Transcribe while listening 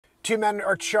two men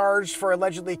are charged for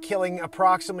allegedly killing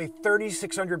approximately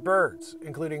 3,600 birds,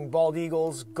 including bald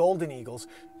eagles, golden eagles,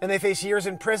 and they face years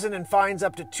in prison and fines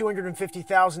up to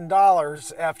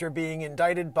 $250,000 after being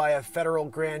indicted by a federal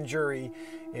grand jury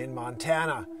in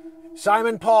Montana.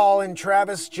 Simon Paul and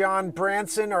Travis John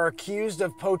Branson are accused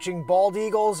of poaching bald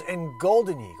eagles and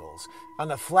golden eagles on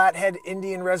the Flathead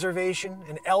Indian Reservation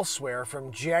and elsewhere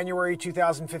from January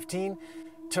 2015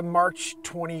 to March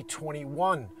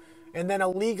 2021, and then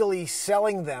illegally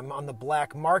selling them on the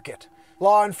black market.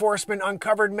 Law enforcement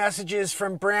uncovered messages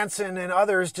from Branson and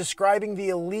others describing the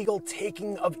illegal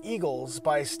taking of eagles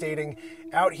by stating,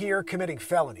 "out here committing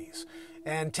felonies,"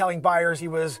 and telling buyers he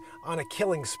was on a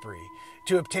killing spree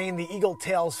to obtain the eagle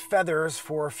tail's feathers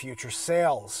for future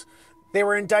sales. They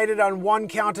were indicted on one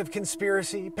count of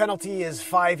conspiracy. Penalty is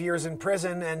 5 years in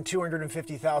prison and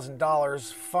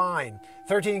 $250,000 fine.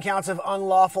 13 counts of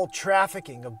unlawful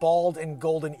trafficking of bald and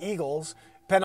golden eagles,